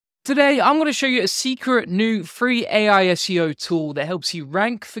Today, I'm going to show you a secret new free AI SEO tool that helps you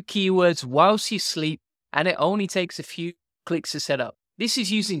rank for keywords whilst you sleep, and it only takes a few clicks to set up. This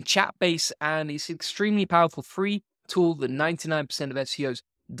is using Chatbot, and it's an extremely powerful free tool that 99% of SEOs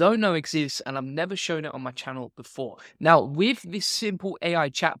don't know exists, and I've never shown it on my channel before. Now, with this simple AI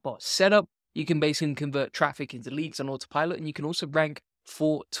chatbot setup, you can basically convert traffic into leads on autopilot, and you can also rank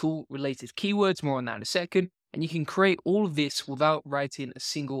for tool-related keywords. More on that in a second. And you can create all of this without writing a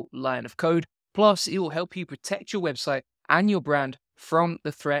single line of code. Plus, it will help you protect your website and your brand from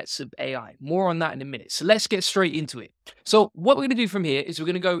the threats of AI. More on that in a minute. So let's get straight into it. So what we're going to do from here is we're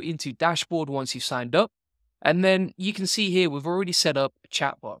going to go into dashboard once you've signed up. And then you can see here, we've already set up a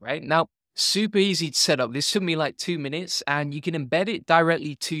chatbot, right? Now, super easy to set up. This took me like 2 minutes, and you can embed it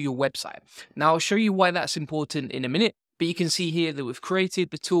directly to your website. Now, I'll show you why that's important in a minute. But you can see here that we've created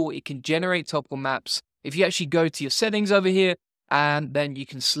the tool. It can generate topical maps. If you actually go to your settings over here, and then you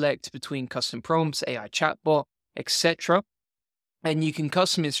can select between custom prompts, AI chatbot, etc. And you can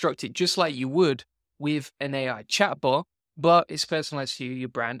custom instruct it just like you would with an AI chatbot, but it's personalized to your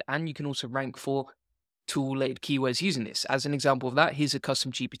brand, and you can also rank for tool-related keywords using this. As an example of that, here's a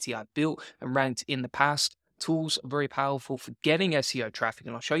custom GPT I've built and ranked in the past. Tools are very powerful for getting SEO traffic,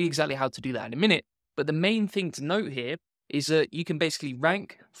 and I'll show you exactly how to do that in a minute. But the main thing to note here is that you can basically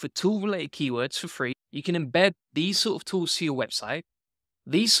rank for tool-related keywords for free. You can embed these sort of tools to your website.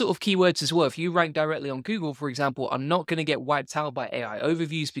 These sort of keywords as well, if you rank directly on Google, for example, are not going to get wiped out by AI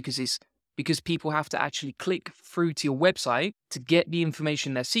overviews because people have to actually click through to your website to get the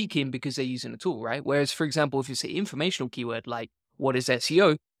information they're seeking because they're using a tool, right? Whereas, for example, if you say informational keyword like what is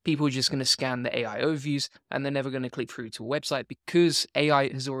SEO, people are just going to scan the AI overviews and they're never going to click through to a website because AI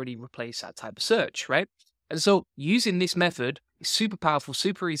has already replaced that type of search, right? And so using this method is super powerful,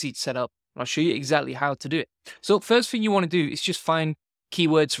 super easy to set up. And I'll show you exactly how to do it. So first thing you want to do is just find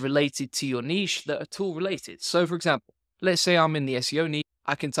keywords related to your niche that are tool related. So for example, let's say I'm in the SEO niche.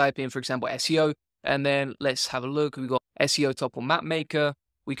 I can type in, for example, SEO, and then let's have a look. We've got SEO topical map maker.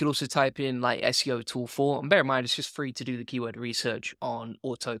 We could also type in like SEO tool 4. And bear in mind, it's just free to do the keyword research on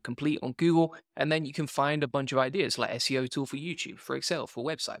autocomplete on Google. And then you can find a bunch of ideas like SEO tool for YouTube, for Excel, for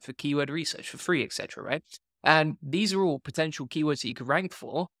website, for keyword research, for free, etc. Right? And these are all potential keywords that you could rank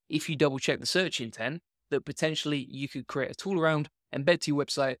for if you double check the search intent that potentially you could create a tool around, embed to your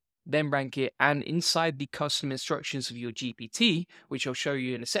website, then rank it. And inside the custom instructions of your GPT, which I'll show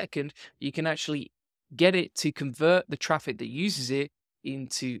you in a second, you can actually get it to convert the traffic that uses it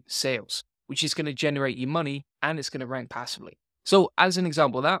into sales, which is going to generate you money and it's going to rank passively. So as an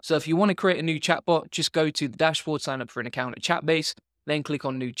example of that, so if you want to create a new chatbot, just go to the dashboard, sign up for an account at Chatbot, then click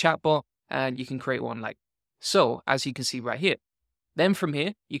on new chatbot, and you can create one like so, as you can see right here. Then from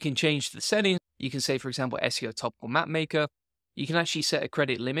here, you can change the settings. You can say, for example, SEO topical map maker. You can actually set a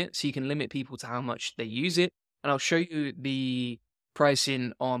credit limit, so you can limit people to how much they use it. And I'll show you the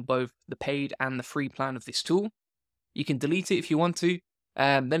pricing on both the paid and the free plan of this tool. You can delete it if you want to.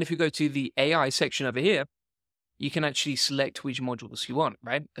 And then if you go to the AI section over here, you can actually select which modules you want,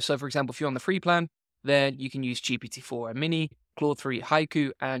 right? So for example, if you're on the free plan, then you can use GPT-4 Mini, Claude 3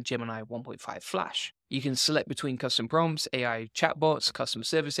 Haiku, and Gemini 1.5 Flash. You can select between custom prompts, AI chatbots, customer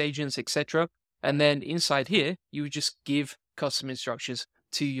service agents, etc. And then inside here, you would just give custom instructions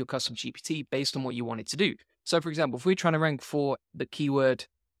to your custom GPT based on what you want it to do. So for example, if we're trying to rank for the keyword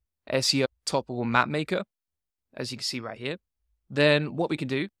SEO topical map maker, as you can see right here, then what we can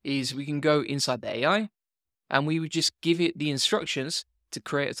do is we can go inside the AI and we would just give it the instructions to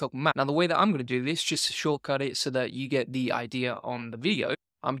create a topical map. Now, the way that I'm going to do this, just to shortcut it so that you get the idea on the video,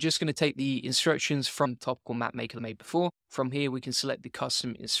 I'm just going to take the instructions from topical map maker I made before. From here, we can select the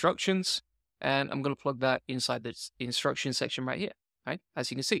custom instructions, and I'm going to plug that inside the instruction section right here, right?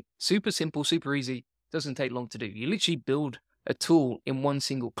 As you can see, super simple, super easy. Doesn't take long to do. You literally build a tool in one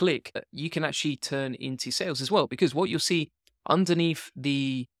single click that you can actually turn into sales as well, because what you'll see underneath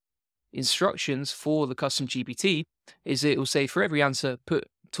the instructions for the custom GPT is it will say for every answer, put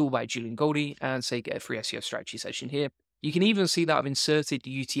tool by Julian Goldie and say get a free SEO strategy session here. You can even see that I've inserted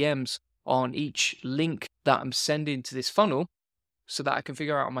UTMs on each link that I'm sending to this funnel so that I can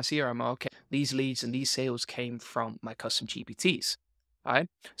figure out on my CRM, okay, these leads and these sales came from my custom GPTs. All right.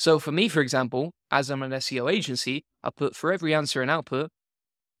 So for me, for example, as I'm an SEO agency, I put for every answer and output,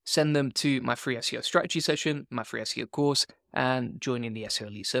 send them to my free SEO strategy session, my free SEO course, and joining the SEO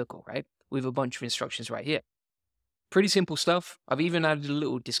Elite Circle, right? With a bunch of instructions right here. Pretty simple stuff. I've even added a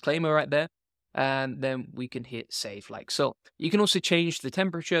little disclaimer right there. And then we can hit save like so. You can also change the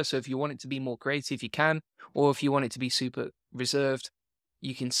temperature. So if you want it to be more creative, you can. Or if you want it to be super reserved,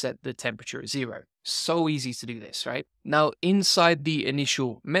 you can set the temperature at 0. So easy to do this, right? Now, inside the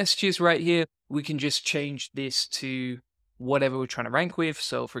initial messages right here, we can just change this to whatever we're trying to rank with.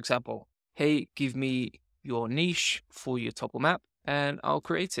 So for example, hey, give me your niche for your topple map and I'll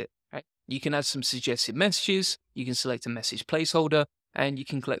create it, right? You can add some suggested messages. You can select a message placeholder and you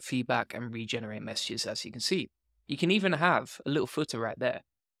can collect feedback and regenerate messages, as you can see. You can even have a little footer right there.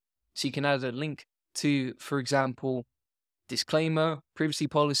 So you can add a link to, for example, disclaimer, privacy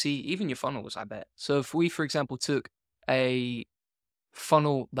policy, even your funnels, I bet. So if we, for example, took a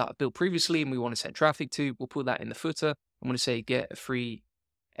funnel that I built previously and we want to send traffic to, we'll put that in the footer. I'm going to say get a free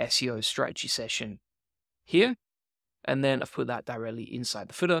SEO strategy session here. And then I've put that directly inside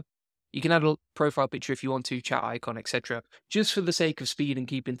the footer. You can add a profile picture if you want to, chat icon, etc. Just for the sake of speed and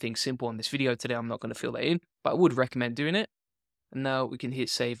keeping things simple on this video today, I'm not going to fill that in, but I would recommend doing it. And now we can hit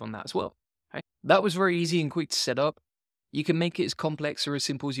save on that as well. Right? That was very easy and quick to set up. You can make it as complex or as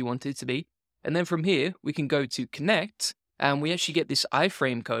simple as you want it to be. And then from here, we can go to connect and we actually get this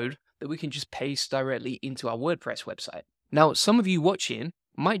iframe code that we can just paste directly into our WordPress website. Now, some of you watching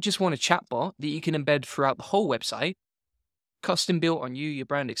might just want a chatbot that you can embed throughout the whole website, custom built on you, your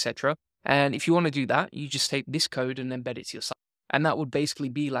brand, etc. And if you want to do that, you just take this code and embed it to your site. And that would basically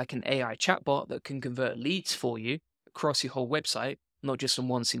be like an AI chatbot that can convert leads for you across your whole website, not just on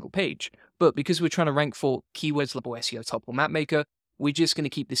one single page. But because we're trying to rank for keywords level SEO topple map maker, we're just going to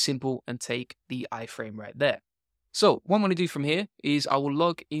keep this simple and take the iframe right there. So what I'm going to do from here is I will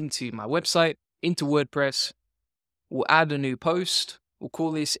log into my website, into WordPress. We'll add a new post. We'll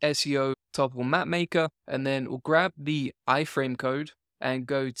call this SEO topple map maker, and then we'll grab the iframe code and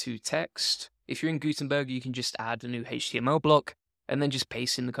go to text. If you're in Gutenberg, you can just add a new HTML block and then just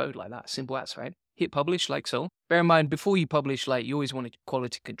paste in the code like that. Simple as, right? Hit publish like so. Bear in mind, before you publish, like you always want to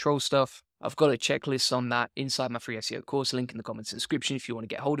quality control stuff. I've got a checklist on that inside my free SEO course, link in the comments and description if you want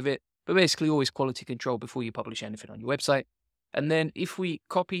to get hold of it. But basically always quality control before you publish anything on your website. And then if we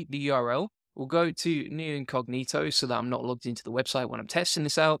copy the URL, we'll go to new incognito so that I'm not logged into the website when I'm testing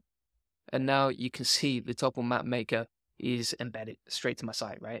this out. And now you can see the topple map maker is embedded straight to my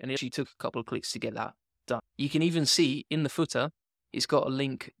site, right? And it actually took a couple of clicks to get that done. You can even see in the footer, it's got a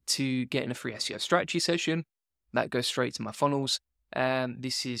link to getting a free SEO strategy session. That goes straight to my funnels. And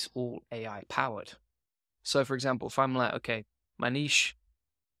this is all AI powered. So for example, if I'm like, okay, my niche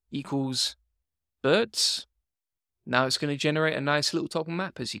equals birds, now it's going to generate a nice little topple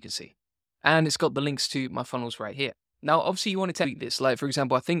map, as you can see. And it's got the links to my funnels right here. Now, obviously you want to take this. Like, for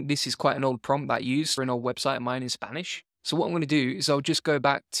example, I think this is quite an old prompt that I used for an old website of mine in Spanish. So what I'm going to do is I'll just go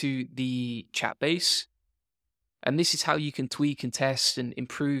back to the chat base. And this is how you can tweak and test and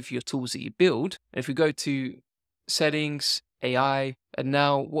improve your tools that you build. And if we go to settings, AI, and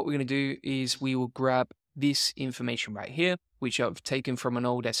now what we're going to do is we will grab this information right here, which I've taken from an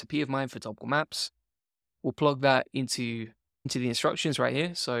old SOP of mine for topple maps. We'll plug that into the instructions right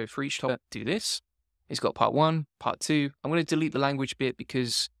here. So for each topic, do this. It's got part 1, part 2. I'm going to delete the language bit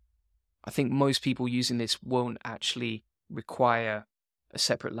because I think most people using this won't actually require a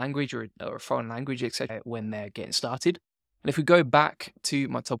separate language or a foreign language, etc. when they're getting started. And if we go back to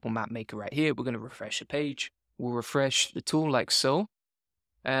my topple map maker right here, we're going to refresh the page. We'll refresh the tool like so.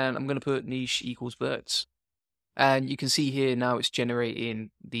 And I'm going to put niche equals birds. And you can see here now it's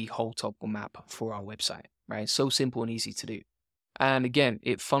generating the whole topple map for our website, right? So simple and easy to do. And again,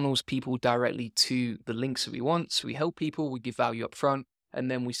 it funnels people directly to the links that we want. So we help people, we give value up front, and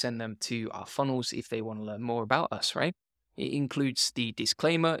then we send them to our funnels if they want to learn more about us, right? It includes the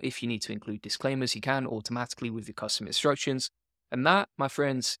disclaimer. If you need to include disclaimers, you can automatically with your custom instructions. And that, my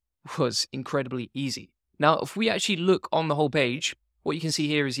friends, was incredibly easy. Now, if we actually look on the whole page, what you can see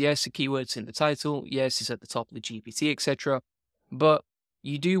here is, yes, the keywords in the title. Yes, it's at the top of the GPT, etc. But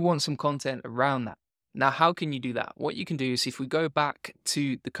you do want some content around that. Now, how can you do that? What you can do is if we go back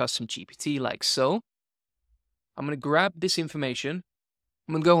to the custom GPT like so, I'm going to grab this information.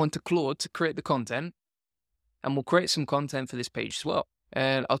 I'm going to go on to Claude to create the content, and we'll create some content for this page as well.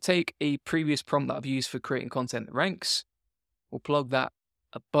 And I'll take a previous prompt that I've used for creating content that ranks. We'll plug that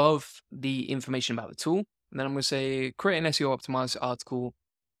above the information about the tool. And then I'm going to say, create an SEO optimized article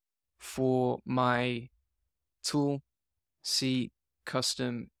for my tool. See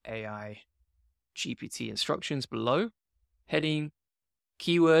custom AI GPT instructions below. Heading,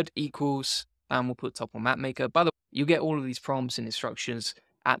 keyword equals, and we'll put topple map maker. By the way, you'll get all of these prompts and instructions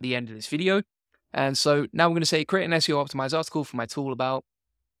at the end of this video. And so now we're going to say, create an SEO optimized article for my tool about,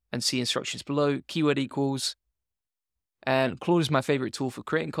 and see instructions below. Keyword equals, and Claude is my favorite tool for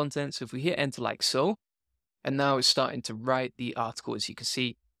creating content. So if we hit enter like so, and now it's starting to write the article, as you can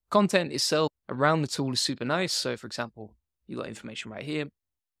see. Content itself around the tool is super nice. So for example, You got information right here.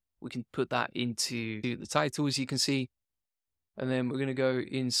 We can put that into the title, as you can see. And then we're going to go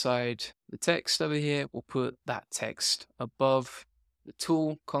inside the text over here. We'll put that text above the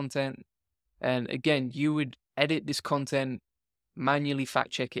tool content. And again, you would edit this content, manually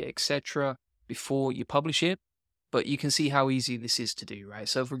fact check it, etc. before you publish it. But you can see how easy this is to do, right?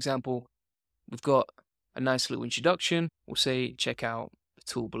 So for example, we've got a nice little introduction. We'll say, check out the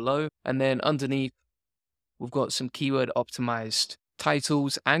tool below. And then underneath, we've got some keyword optimized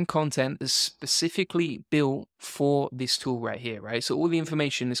titles and content that's specifically built for this tool right here, right? So all the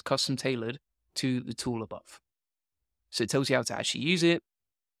information is custom tailored to the tool above. So it tells you how to actually use it.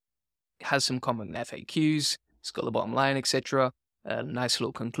 It has some common FAQs. It's got the bottom line, etc. A nice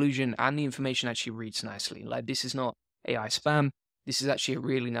little conclusion, and the information actually reads nicely. Like, this is not AI spam. This is actually a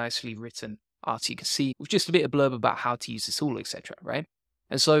really nicely written article you can see with just a bit of blurb about how to use the tool, etc. Right?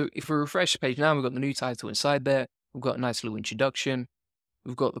 And so if we refresh the page now, we've got the new title inside there. We've got a nice little introduction.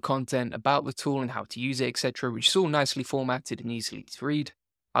 We've got the content about the tool and how to use it, etc., which is all nicely formatted and easily to read.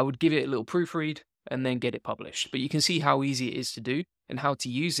 I would give it a little proofread and then get it published. But you can see how easy it is to do and how to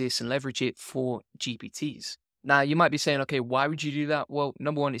use this and leverage it for GPTs. Now, you might be saying, okay, why would you do that? Well,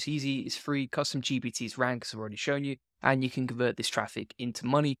 number one, it's easy, it's free, custom GPTs rank, as I've already shown you, and you can convert this traffic into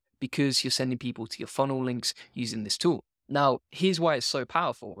money because you're sending people to your funnel links using this tool. Now, here's why it's so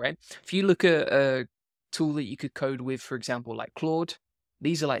powerful, right? If you look at a tool that you could code with, for example, like Claude,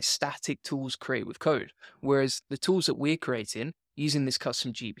 these are like static tools created with code. Whereas the tools that we're creating using this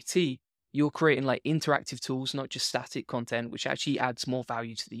custom GPT, you're creating like interactive tools, not just static content, which actually adds more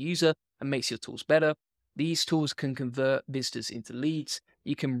value to the user and makes your tools better. These tools can convert visitors into leads.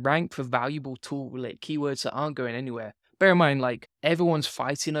 You can rank for valuable tool-related keywords that aren't going anywhere. Bear in mind, like, everyone's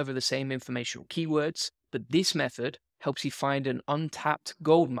fighting over the same informational keywords, but this method helps you find an untapped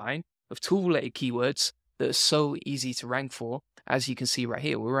gold mine of tool-related keywords that are so easy to rank for. As you can see right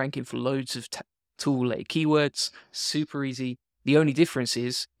here, we're ranking for loads of tool-related keywords, super easy. The only difference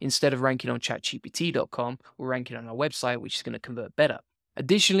is, instead of ranking on chatgpt.com, we're ranking on our website, which is going to convert better.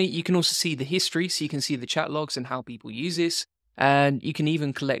 Additionally, you can also see the history, so you can see the chat logs and how people use this, and you can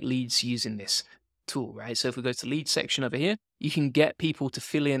even collect leads using this tool, right? So if we go to the lead section over here, you can get people to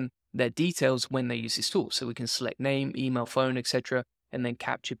fill in their details when they use this tool. So we can select name, email, phone, etc., and then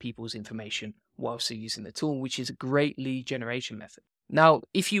capture people's information whilst they're using the tool, which is a great lead generation method. Now,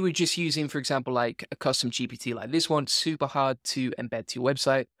 if you were just using, for example, like a custom GPT like this one, super hard to embed to your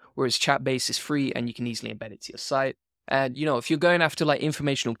website, whereas Chatbase is free and you can easily embed it to your site. And, you know, if you're going after like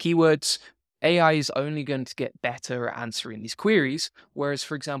informational keywords, AI is only going to get better at answering these queries. Whereas,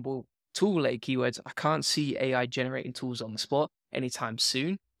 for example, tool-related keywords, I can't see AI generating tools on the spot anytime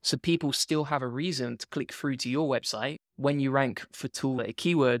soon. So people still have a reason to click through to your website when you rank for tool-related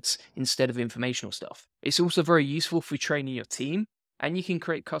keywords instead of informational stuff. It's also very useful for training your team, and you can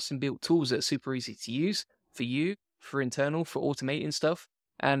create custom-built tools that are super easy to use for you, for internal, for automating stuff.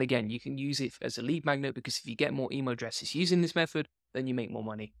 And again, you can use it as a lead magnet, because if you get more email addresses using this method, then you make more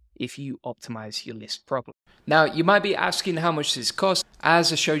money if you optimize your list properly. Now, you might be asking how much this costs.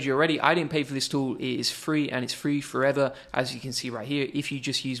 As I showed you already, I didn't pay for this tool. It is free, and it's free forever. As you can see right here, if you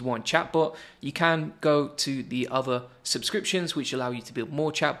just use one chatbot, you can go to the other subscriptions, which allow you to build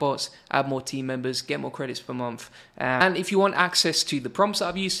more chatbots, add more team members, get more credits per month. And if you want access to the prompts that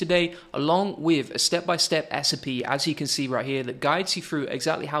I've used today, along with a step-by-step SOP, as you can see right here, that guides you through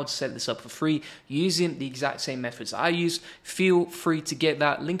exactly how to set this up for free using the exact same methods I use, feel free to get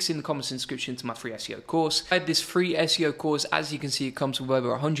that. Links in the comments and description to my free SEO course. This free SEO course, as you can see, it comes with over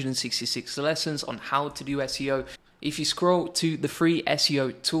 166 lessons on how to do SEO. If you scroll to the free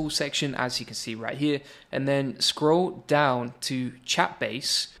SEO tool section, as you can see right here, and then scroll down to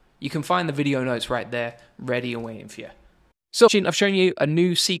Chatbase, you can find the video notes right there, ready and waiting for you. So I've shown you a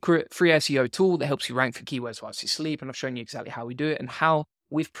new secret free SEO tool that helps you rank for keywords whilst you sleep, and I've shown you exactly how we do it and how,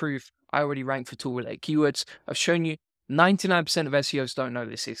 with proof, I already rank for tool-related keywords. I've shown you 99% of SEOs don't know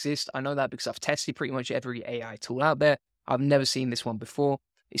this exists. I know that because I've tested pretty much every AI tool out there. I've never seen this one before.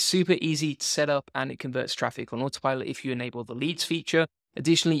 It's super easy to set up, and it converts traffic on autopilot if you enable the leads feature.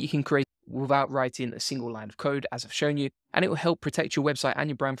 Additionally, you can create without writing a single line of code, as I've shown you, and it will help protect your website and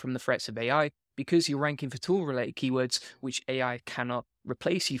your brand from the threats of AI, because you're ranking for tool-related keywords, which AI cannot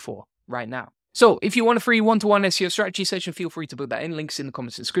replace you for right now. So if you want a free one-to-one SEO strategy session, feel free to put that in. Links in the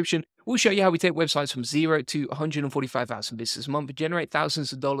comments and description. We'll show you how we take websites from 0 to 145,000 visitors a month and generate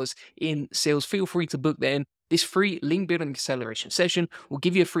thousands of dollars in sales. Feel free to book that in. This free link building acceleration session will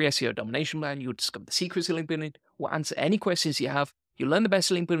give you a free SEO domination plan. You'll discover the secrets of link building. We'll answer any questions you have. You'll learn the best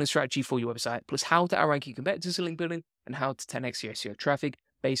link building strategy for your website, plus how to outrank your competitors in link building and how to 10x your SEO traffic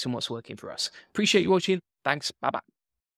based on what's working for us. Appreciate you watching. Thanks. Bye-bye.